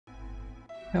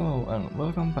Hello and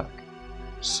welcome back.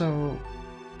 So,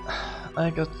 I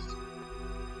got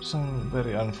some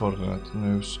very unfortunate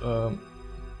news.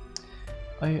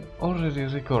 I already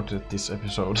recorded this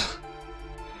episode,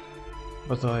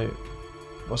 but I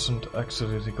wasn't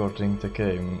actually recording the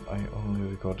game, I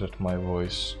only recorded my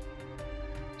voice.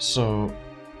 So,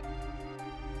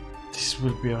 this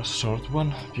will be a short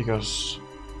one, because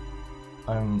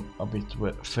I'm a bit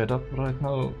fed up right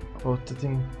now about the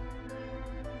thing.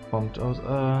 Pumped out,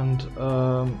 and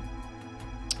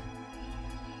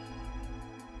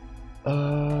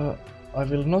I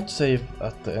will not save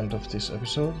at the end of this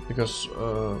episode because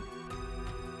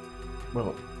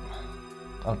well,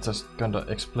 I'll just kinda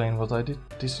explain what I did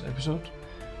this episode,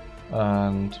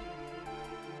 and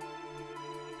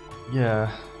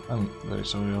yeah, I'm very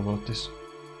sorry about this.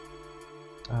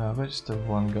 Where's the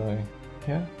one guy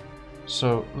here?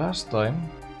 So last time,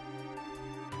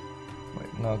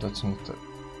 wait, no, that's not the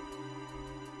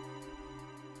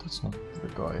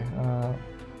guy.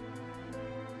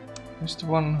 He's the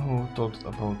one who talked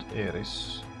about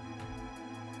Eris.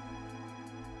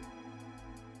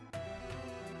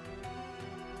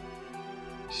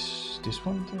 Is this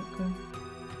one the guy?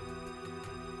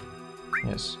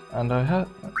 Yes, and I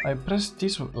pressed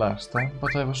this last time,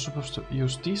 but I was supposed to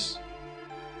use this.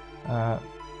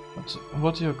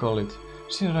 What do you call it?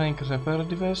 Synrank repair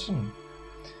division.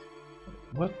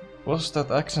 What was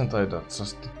that accent I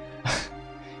just did?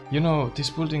 You know, this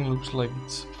building looks like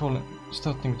it's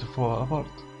starting to fall apart.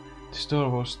 This door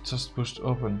was just pushed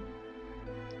open.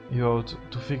 You ought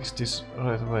to fix this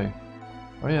right away.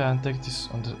 Oh yeah, and take this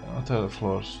on the other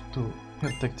floors too.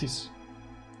 Here, take this.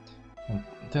 And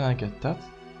then I get that,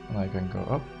 and I can go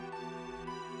up.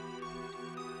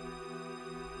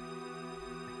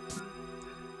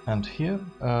 And here,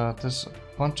 there's a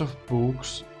bunch of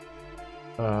books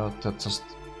that just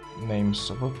names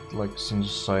about like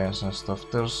science and stuff.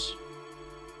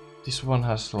 This one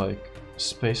has like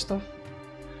space stuff,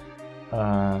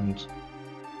 and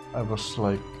I was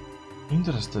like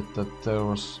interested that there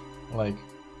was like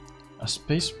a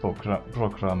space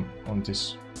program on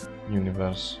this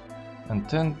universe. And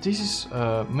then this is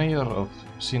mayor of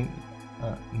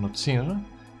not Sinra,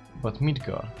 but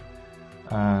Midgar,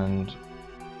 and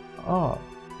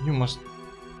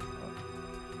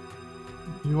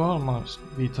you all must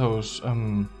be those,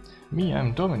 me,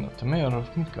 I'm Domino, the mayor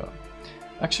of Midgar.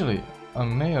 Actually,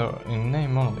 I'm mayor in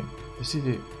name only. The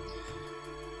city...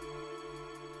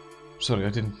 Sorry, I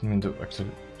didn't mean to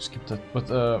actually skip that, but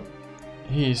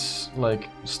he's like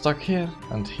stuck here,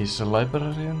 and he's a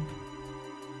librarian.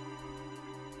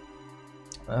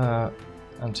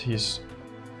 And he's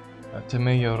the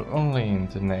mayor only in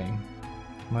the name.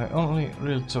 My only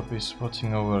real job is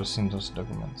watching over Sinra's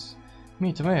documents.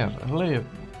 Me, the mayor,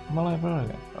 my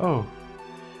librarian. Oh,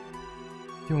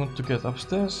 you want to get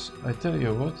upstairs? I tell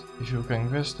you what, if you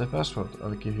can guess the password,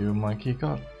 I'll give you my key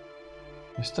card.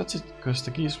 Yes, that's it, guess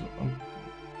the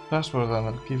password and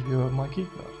I'll give you my key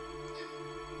card.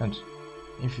 And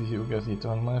if you get it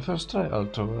on my first try, I'll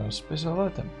throw a special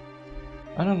item.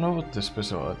 I don't know what the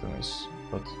special item is,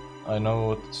 but I know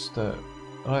what the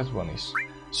right one is.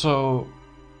 So,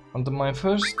 on my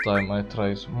first time I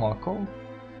tried Mako,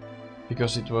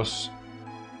 because it was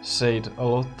said a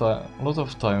lot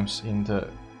of times in the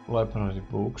library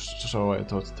books, so I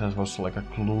thought that was like a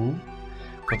clue.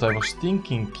 But I was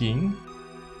thinking King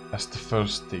as the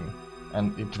first thing,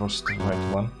 and it was the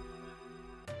right one.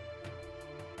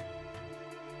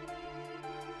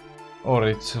 Or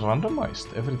it's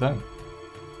randomized every time.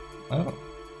 Oh.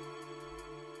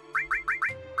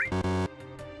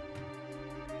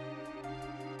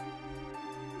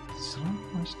 It's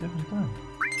randomized every time.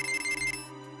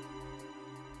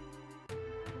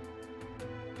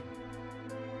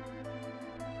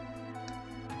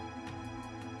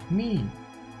 Me.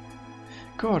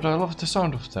 God, I love the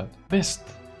sound of that. Best.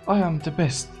 I am the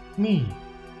best. Me.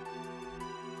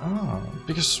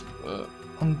 Because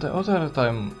on the other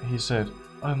time he said,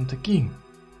 I'm the king.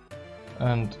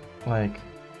 And like,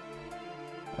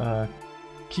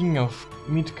 King of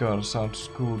Midgar sounds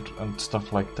good and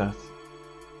stuff like that.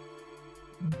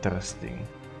 Interesting.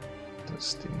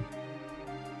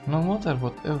 No matter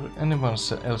what anyone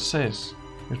else says,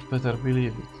 you'd better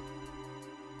believe it.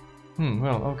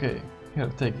 Well, okay. Here,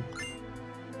 take it.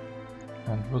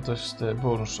 And what is the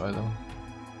bonus item?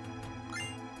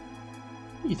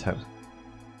 Eat her.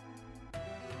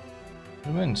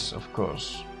 Revenge, of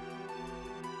course.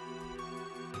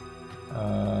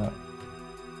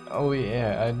 Oh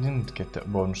yeah, I didn't get the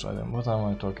bonus item. What am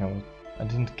I talking about? I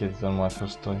didn't get it on my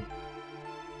first try.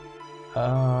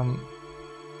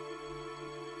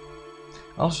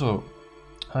 Also,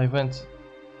 I went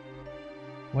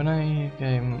when I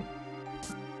came,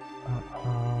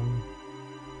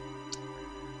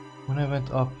 when I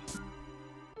went up,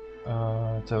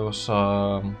 there was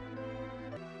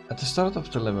at the start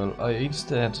of the level I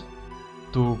instead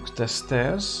took the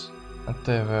stairs, and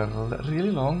they were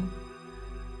really long,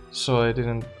 so I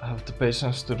didn't have the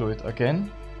patience to do it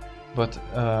again. But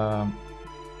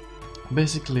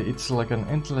basically it's like an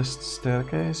endless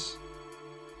staircase,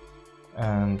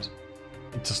 and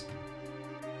it just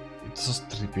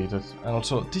repeated. And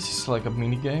also this is like a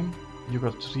mini game. You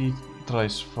got 3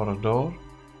 tries for a door.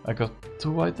 I got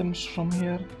 2 items from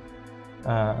here,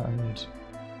 and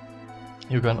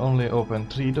you can only open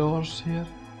 3 doors here,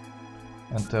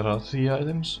 and there are 3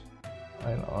 items.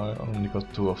 I only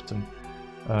got 2 of them.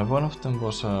 One of them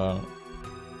was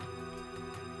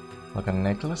like a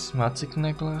necklace, magic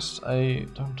necklace. I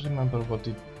don't remember what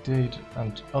it did,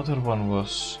 and other one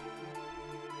was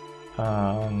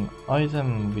an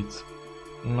item with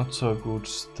not so good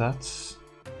stats,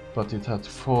 but it had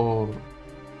 4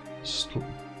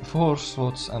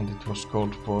 slots, and it was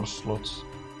called 4 slots.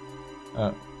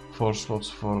 4 slots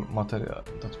for material.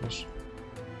 That was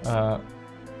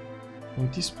in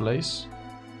this place.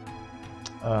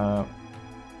 Well,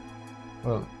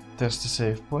 there's the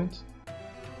save point,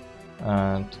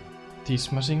 and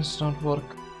these machines don't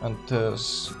work, and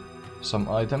there's some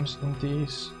items in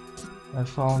these I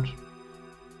found.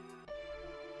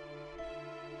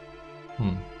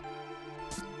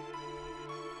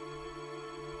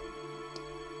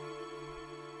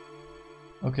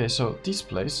 Okay, so this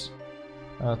place,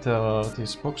 there are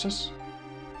these boxes,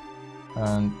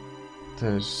 and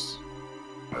there's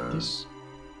this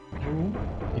room.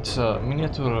 It's a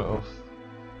miniature of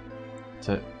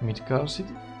the Midgar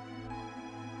city.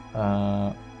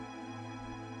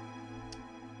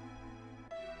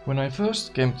 When I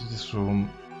first came to this room,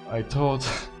 I thought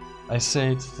I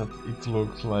said that it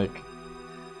looked like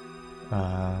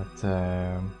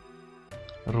the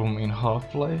room in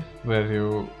Half-Life where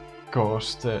you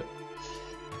cause the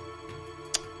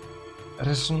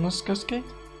resonance cascade,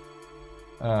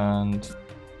 and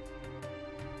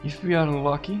if we are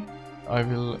lucky, I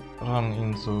will run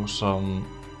into some.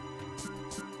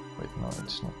 Wait, no,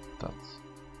 it's not that.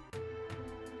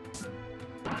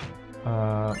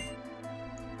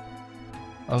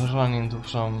 I'll run into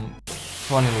some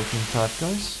funny looking bad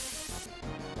guys.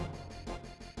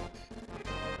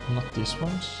 Not these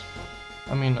ones.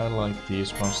 I mean, I like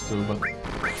these ones too, but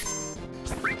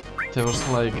there was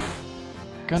like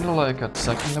kinda like a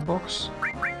Jack in the Box.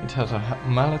 It had a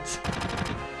mallet,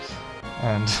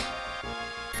 and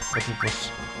but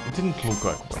it didn't look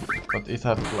like one, but it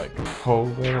had like a hole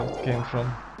where it came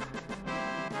from.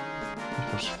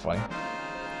 It was fine.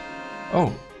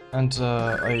 Oh, and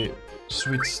I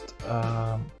switched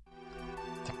the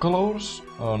colors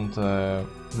on the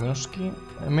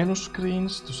menu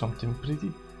screens to something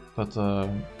pretty, but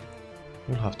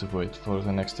you'll have to wait for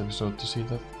the next episode to see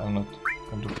that. I'm not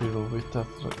going to fiddle with that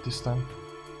this time.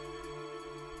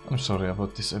 I'm sorry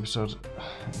about this episode.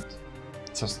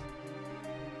 It's just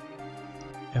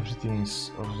everything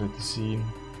is already seen.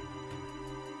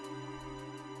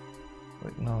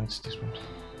 Wait, no, it's this one.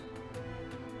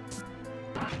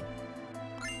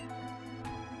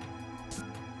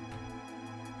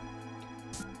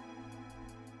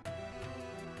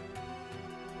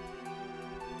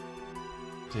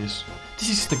 This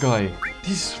is the guy.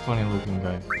 This is funny looking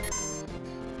guy.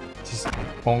 This is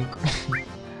Bonk.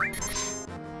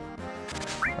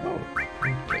 Oh,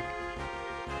 break.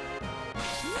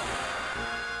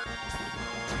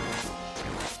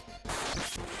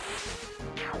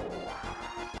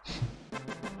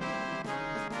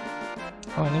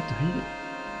 Oh, I need to heal.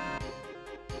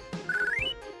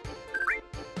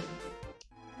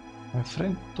 My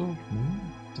friend told me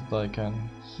that I can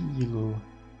heal.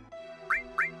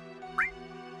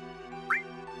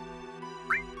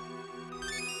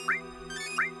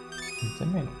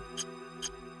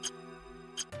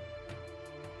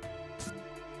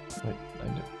 Wait,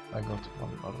 I got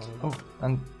one already. Oh,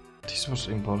 and this was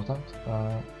important.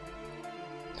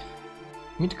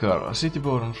 Midgar, a city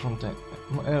born from the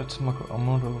Earth's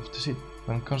model of the city.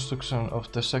 When construction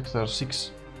of the Sector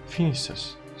 6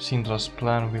 finishes, Syndra's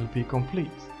plan will be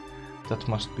complete. That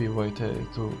must be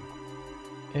waited to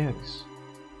Ares.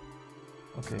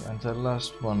 Okay, and the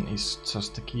last one is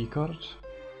just the keycard.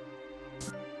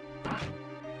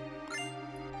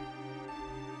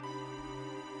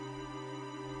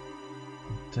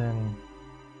 Then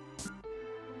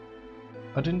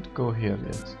I didn't go here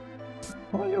yet.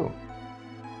 Who are you?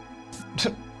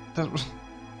 That was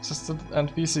just an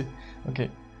NPC. Okay.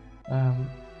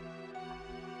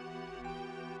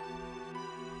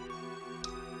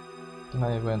 Then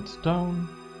I went down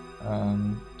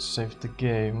and saved the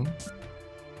game.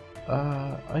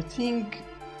 I think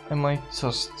I might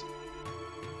just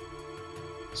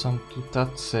jump to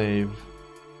that save.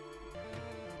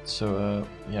 So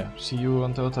yeah, see you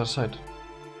on the other side.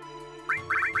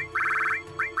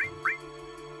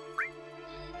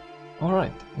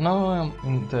 Alright, now I'm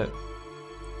in the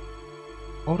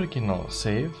original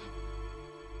save.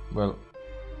 Well,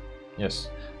 yes.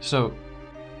 So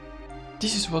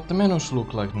this is what the menus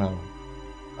look like now.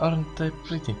 Aren't they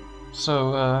pretty?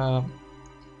 So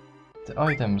the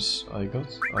items I got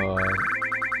are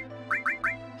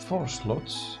 4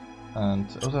 slots, and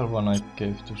the other one I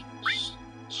gave to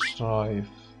Strive.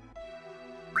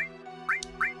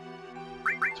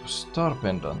 To Star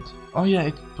Pendant. Oh yeah,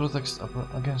 it protects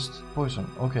against poison.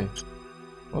 Okay.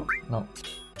 Oh, no.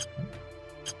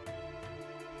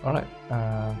 Alright,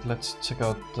 and let's check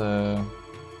out the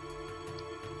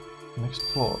next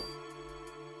floor.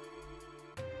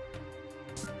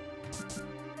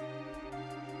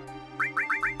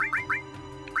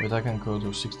 Wait, I can go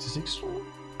to 66 room?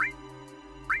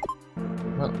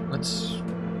 Well, let's...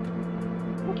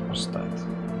 What was that?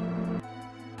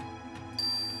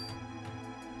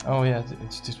 Oh yeah,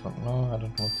 it's this one. No, I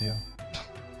don't want here.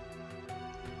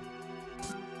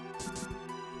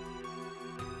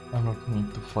 I don't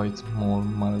need to fight more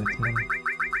mallet men.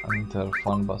 I mean, they're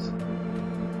fun, but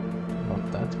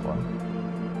not that fun.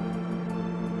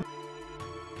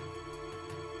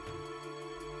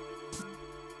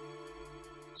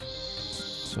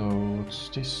 So what's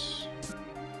this?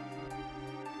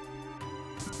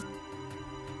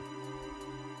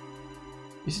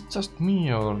 Is it just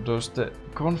me, or does the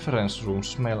conference room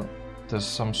smell? There's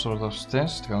some sort of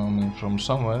stench coming from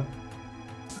somewhere.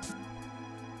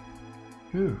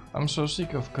 Phew, I'm so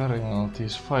sick of carrying all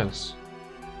these files.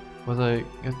 But I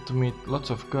get to meet lots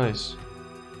of guys.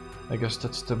 I guess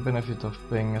that's the benefit of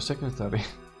being a secretary.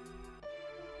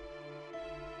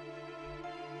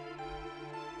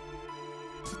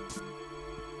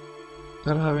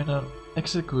 They're having an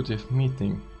executive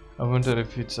meeting. I wonder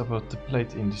if it's about the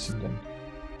plate incident.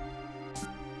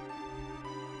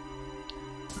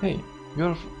 Hey,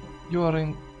 you are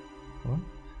in... What?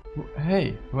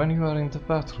 Hey, when you are in the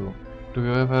bathroom, do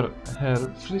you ever hear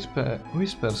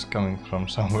whispers coming from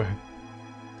somewhere?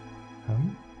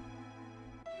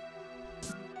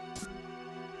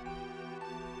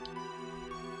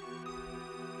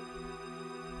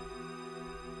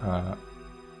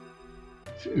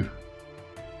 Phew.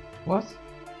 What?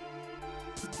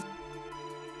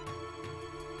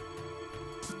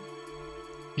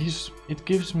 It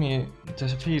gives me the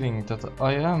feeling that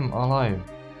I am alive.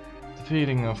 The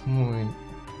feeling of moving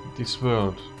this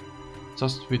world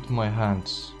just with my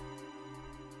hands.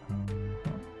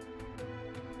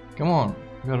 Come on,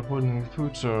 we are building the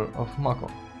future of Mako.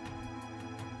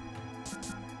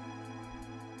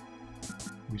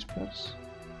 Whispers?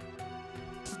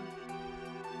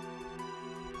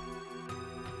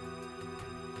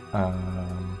 Oh.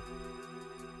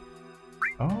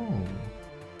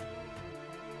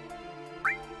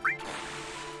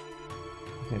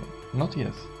 Okay, not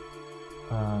yet.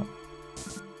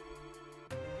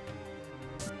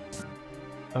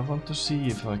 I want to see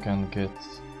if I can get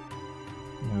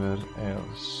anywhere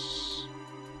else.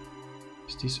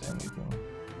 Is this anything?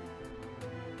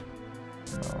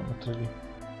 No, not really.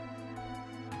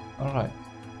 Alright.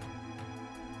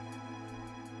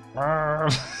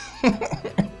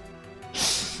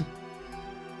 Yes.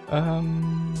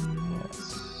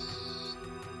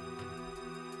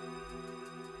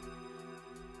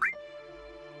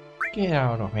 Get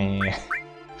out of here.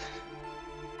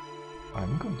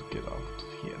 I'm going to get out of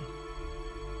here.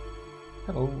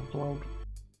 Hello, Cloud.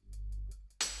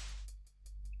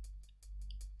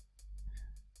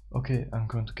 Okay, I'm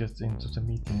going to get into the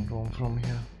meeting room from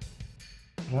here.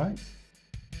 Right?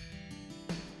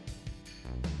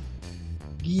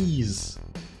 Geese!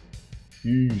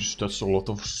 Yeesh, that's a lot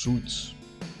of suits.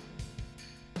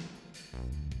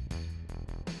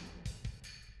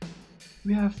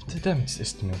 We have the damage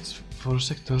estimates for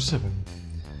Sector 7.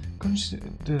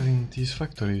 Considering these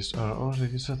factories are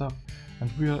already set up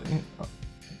and we are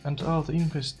and all the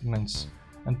investments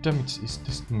and damage is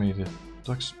estimated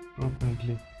to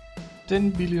approximately 10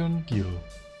 billion gil.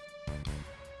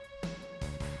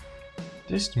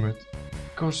 The estimate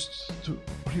cost to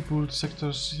rebuild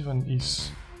Sector 7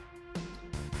 is...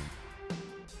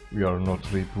 We are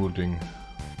not rebuilding.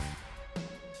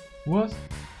 What?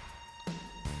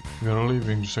 We are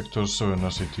leaving Sector 7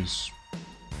 as it is.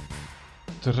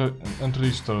 And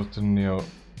restart the Neo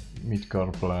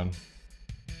Midgar plan.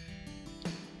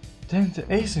 Then the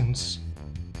Asians.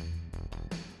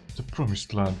 The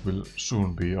promised land will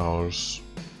soon be ours.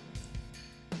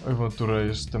 I want to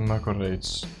raise the maca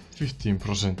rates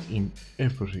 15% in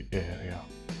every area.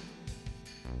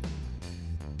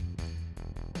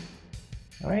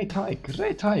 Rate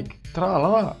hike,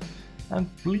 tra-la-la! And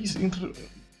please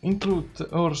include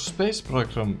our space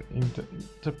program in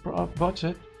the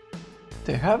budget.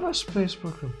 They have a space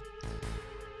program.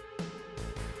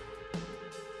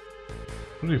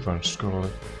 Refund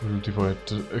Scarlet will divide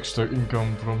the extra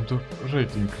income from the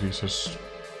rate increases.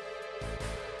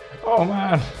 Oh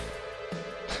man!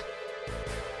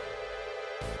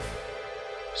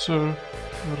 Sir,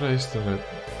 if you raise the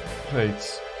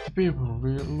rates, the people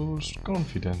will lose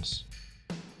confidence.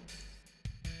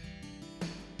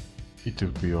 It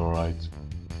will be alright.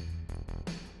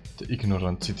 The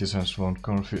ignorant citizens won't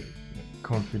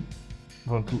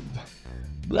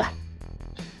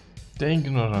The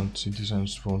ignorant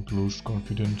citizens won't lose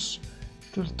confidence.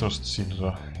 They'll trust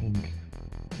Sinra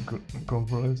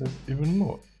incorporated even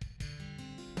more.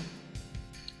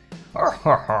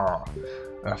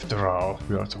 After all,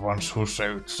 we are the ones who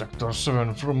saved Sector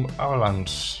 7 from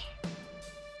avalanche.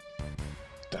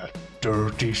 That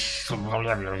dirty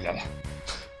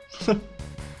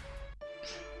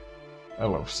I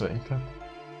love saying that.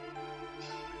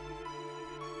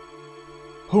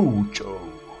 Hojo,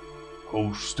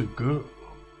 how's the girl?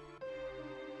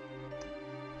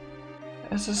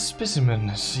 As a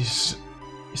specimen,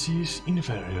 she is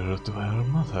inferior to her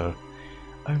mother.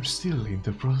 I'm still in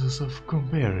the process of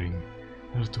comparing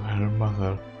her to her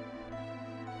mother,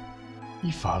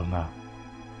 Ifalna.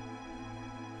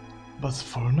 But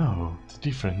for now, the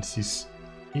difference is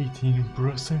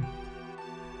 18%.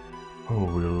 How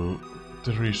long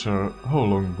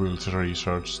will the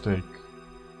research take?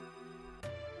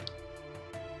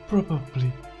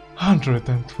 Probably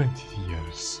 120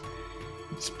 years.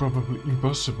 It's probably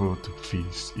impossible to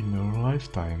fix in our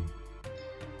lifetime,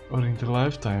 or in the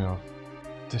lifetime of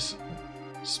this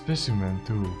specimen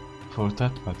too, for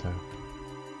that matter.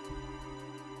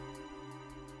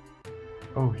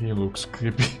 Oh, he looks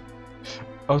creepy.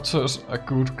 Outsource a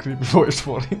good creepy voice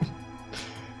for him.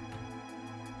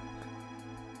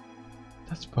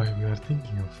 That's why we are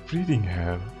thinking of breeding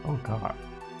her. Oh god.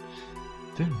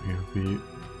 Then we'll be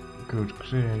could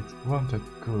create one that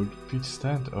could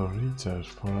withstand our research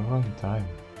for a long time.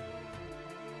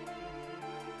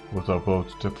 What about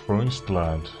the promised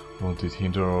land? Won't it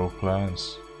hinder our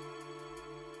plans?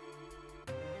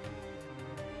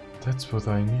 That's what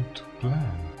I need to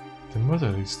plan. The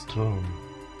mother is strong,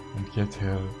 and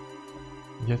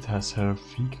yet has her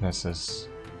weaknesses.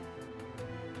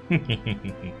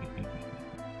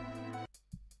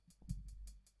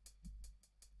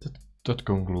 That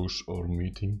concludes our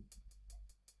meeting.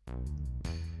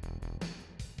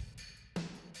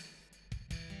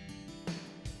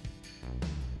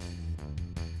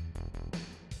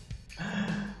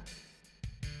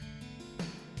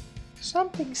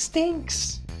 Something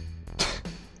stinks.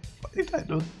 Why did I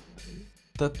do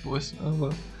that voice? Oh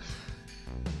well.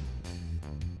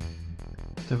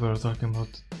 They were talking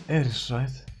about Eris,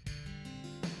 right?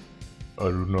 I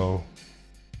don't know.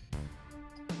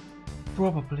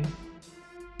 Probably.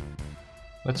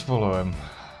 Let's follow him.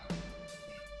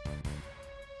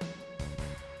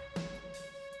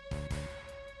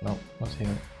 No, not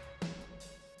here.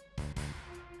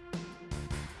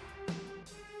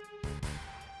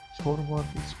 Forward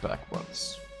is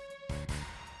backwards.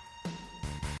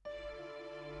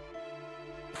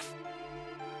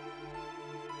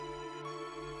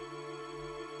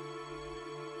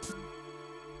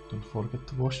 Don't forget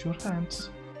to wash your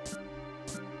hands.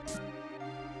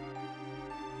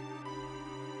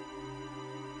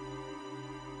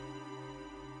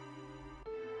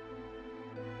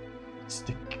 It's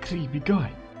the creepy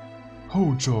guy,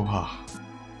 Hojo-ha.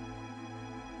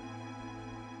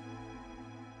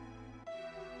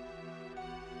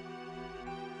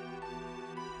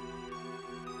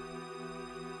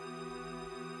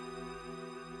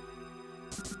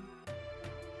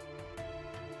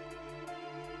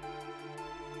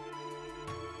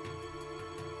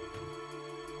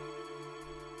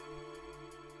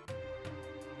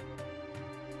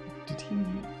 Did he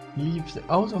leave the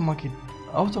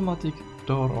automatic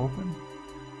door open?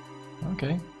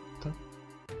 Okay,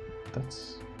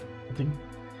 that's a thing.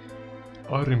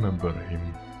 I remember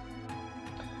him.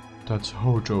 That's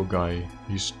Hojo guy.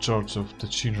 He's charge of the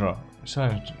Shinra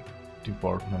science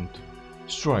department.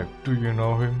 Stripe, do you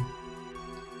know him?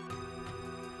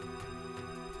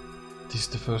 This is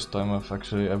the first time I've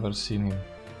actually ever seen him.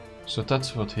 So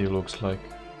that's what he looks like.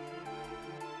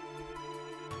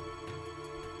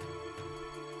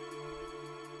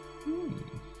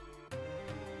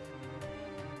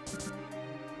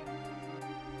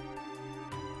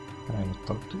 Can I not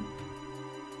talk to you?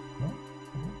 No?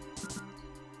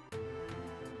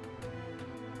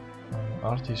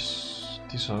 Okay.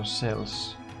 These are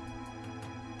cells.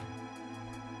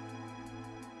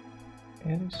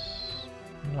 Eris?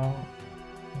 No.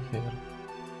 Here.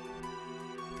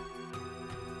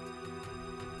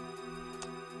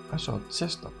 I saw a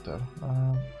chest up there.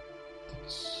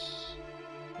 That's...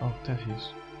 Oh, there he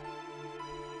is.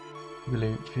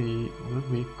 Will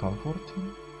we comfort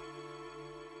him?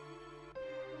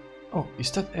 Oh,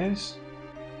 is that Eris?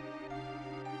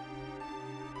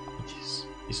 It is,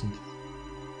 isn't it?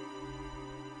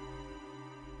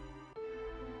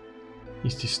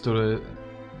 Is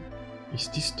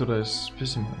this today's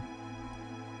specimen?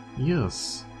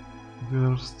 Yes. We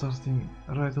are starting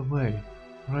right away.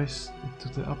 Rise to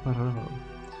the upper level.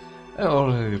 I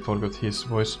already forgot his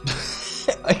voice.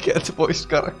 I can't voice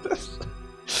characters.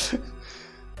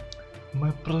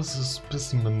 My precious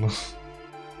specimen.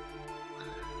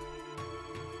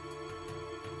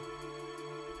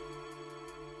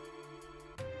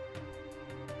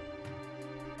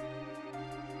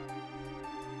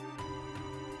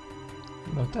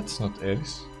 No, that's not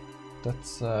Eris.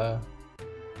 That's a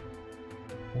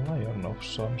lion of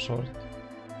some sort.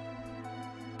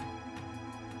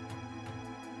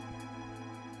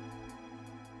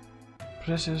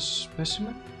 Precious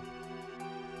specimen?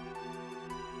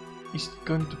 Is it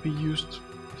going to be used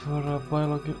for a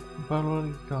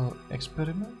biological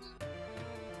experiment?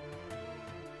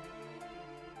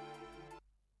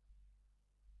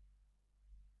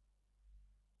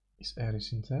 Is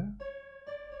Eris in there?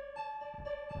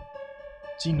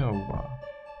 Genova.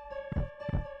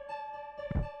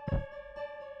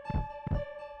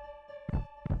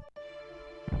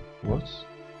 What?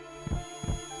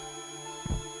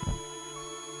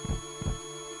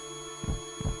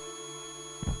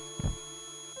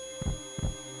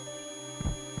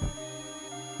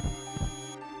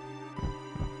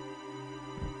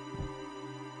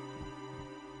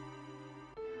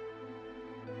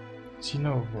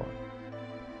 Genova.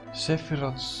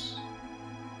 Sephiroth's.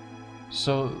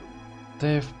 So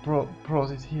they've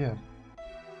brought it here.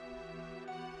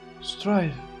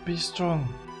 Strive, be strong.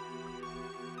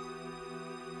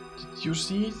 Did you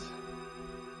see it?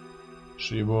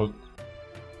 See what?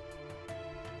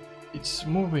 It's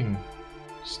moving.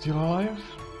 Still alive?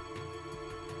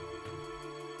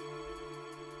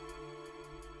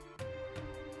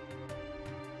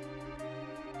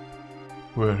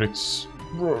 Where it's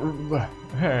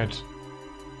head.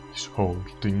 This whole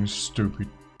thing's stupid.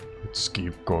 Let's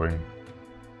keep going.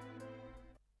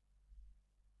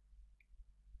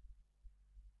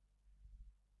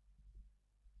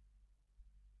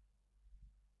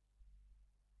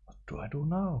 What do I do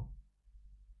now?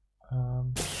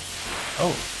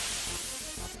 Oh,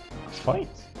 a fight.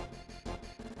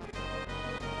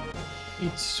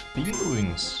 It's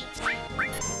penguins.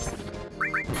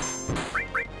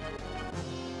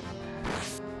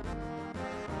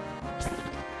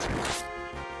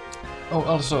 Oh,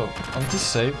 also, on this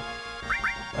save,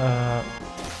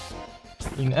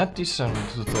 in addition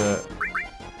to the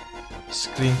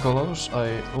screen colors,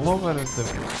 I lowered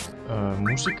the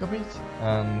music a bit,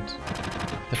 and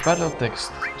the battle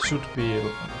text should be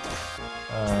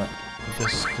the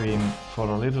screen for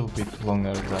a little bit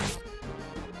longer than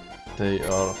they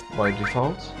are by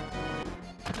default.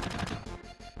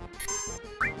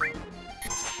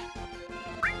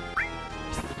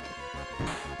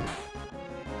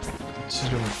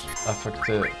 Shouldn't affect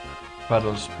the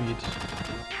battle speed,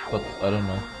 but I don't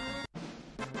know.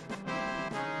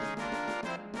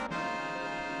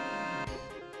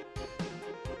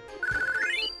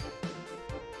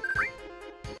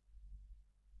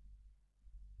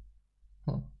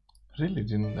 Really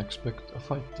didn't expect a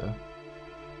fight there.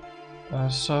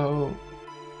 So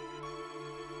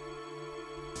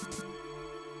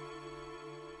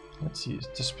let's see.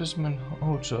 The specimen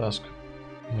also asked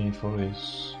me for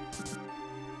his.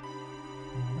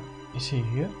 Is he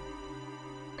here?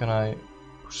 Can I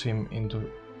push him into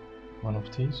one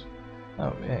of these?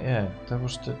 Oh, yeah, that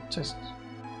was the chest.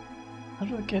 How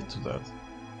do I get to that?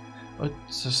 Oh,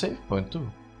 it's a save point too.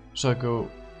 So I go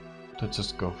to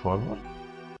just go forward?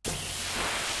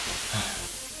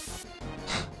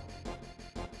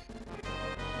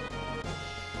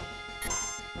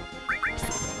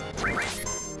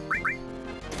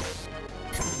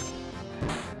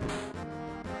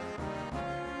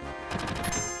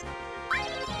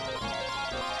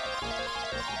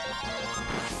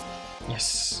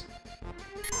 Yes.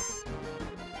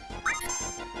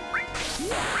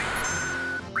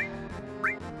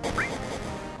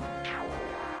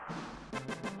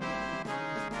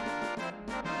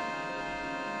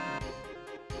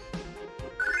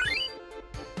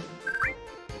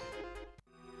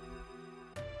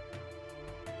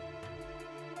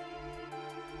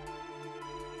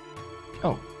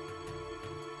 Oh.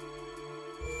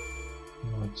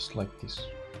 No, it's like this.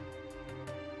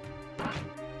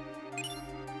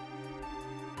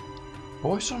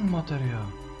 Poison material.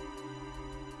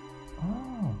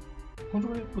 Ah, what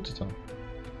do I put it on?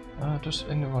 Does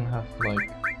anyone have like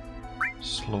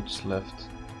slots left?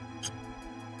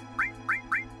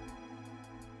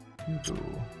 You do.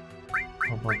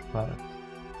 How about parrot?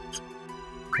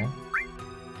 Okay.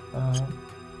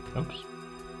 Oops.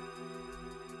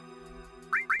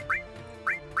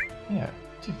 Yeah,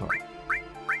 Tifa.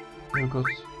 You got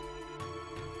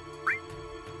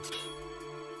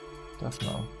that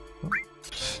now. Oh.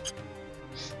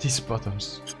 These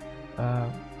buttons.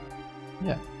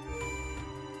 Yeah.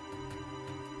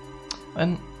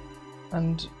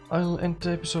 And I'll end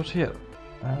the episode here.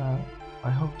 I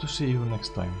hope to see you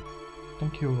next time.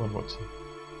 Thank you for watching.